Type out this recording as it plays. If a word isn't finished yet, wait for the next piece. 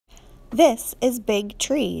This is Big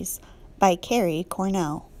Trees by Carrie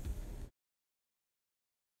Cornell.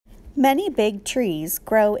 Many big trees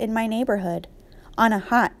grow in my neighborhood. On a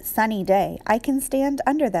hot, sunny day, I can stand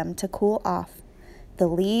under them to cool off. The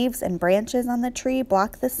leaves and branches on the tree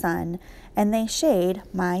block the sun, and they shade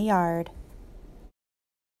my yard.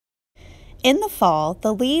 In the fall,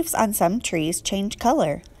 the leaves on some trees change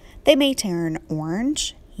color. They may turn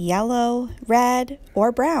orange, yellow, red,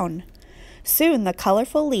 or brown. Soon the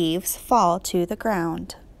colorful leaves fall to the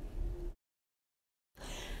ground.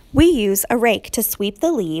 We use a rake to sweep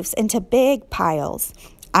the leaves into big piles.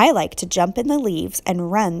 I like to jump in the leaves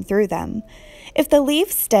and run through them. If the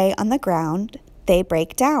leaves stay on the ground, they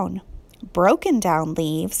break down. Broken down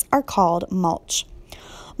leaves are called mulch.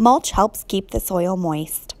 Mulch helps keep the soil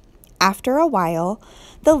moist. After a while,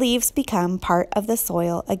 the leaves become part of the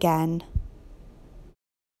soil again.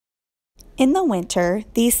 In the winter,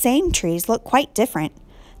 these same trees look quite different.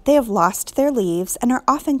 They have lost their leaves and are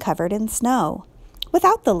often covered in snow.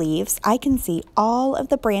 Without the leaves, I can see all of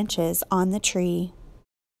the branches on the tree.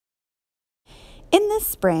 In the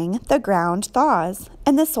spring, the ground thaws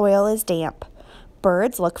and the soil is damp.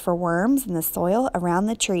 Birds look for worms in the soil around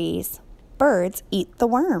the trees. Birds eat the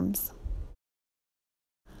worms.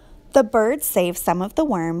 The birds save some of the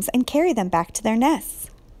worms and carry them back to their nests.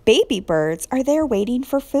 Baby birds are there waiting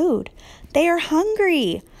for food. They are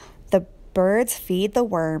hungry. The birds feed the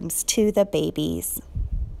worms to the babies.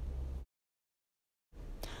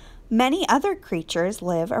 Many other creatures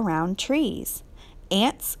live around trees.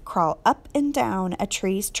 Ants crawl up and down a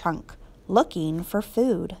tree's trunk, looking for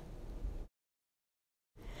food.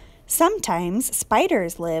 Sometimes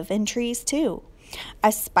spiders live in trees too.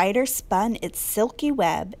 A spider spun its silky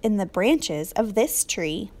web in the branches of this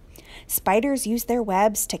tree. Spiders use their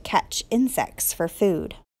webs to catch insects for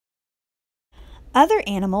food. Other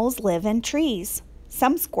animals live in trees.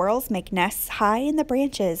 Some squirrels make nests high in the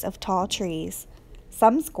branches of tall trees.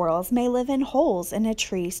 Some squirrels may live in holes in a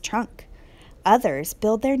tree's trunk. Others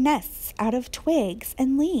build their nests out of twigs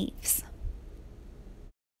and leaves.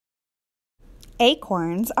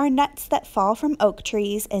 Acorns are nuts that fall from oak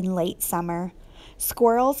trees in late summer.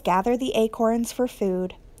 Squirrels gather the acorns for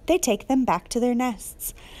food. They take them back to their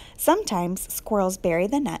nests. Sometimes squirrels bury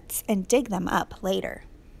the nuts and dig them up later.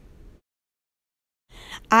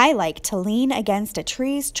 I like to lean against a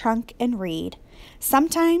tree's trunk and read.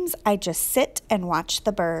 Sometimes I just sit and watch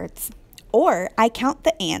the birds. Or I count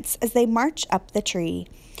the ants as they march up the tree.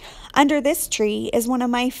 Under this tree is one of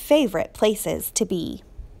my favorite places to be.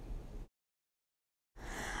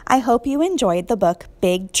 I hope you enjoyed the book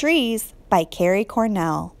Big Trees by Carrie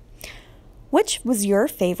Cornell. Which was your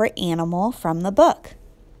favorite animal from the book?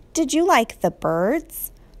 Did you like the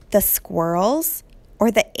birds, the squirrels,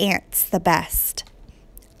 or the ants the best?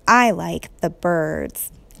 I like the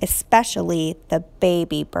birds, especially the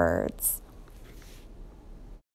baby birds.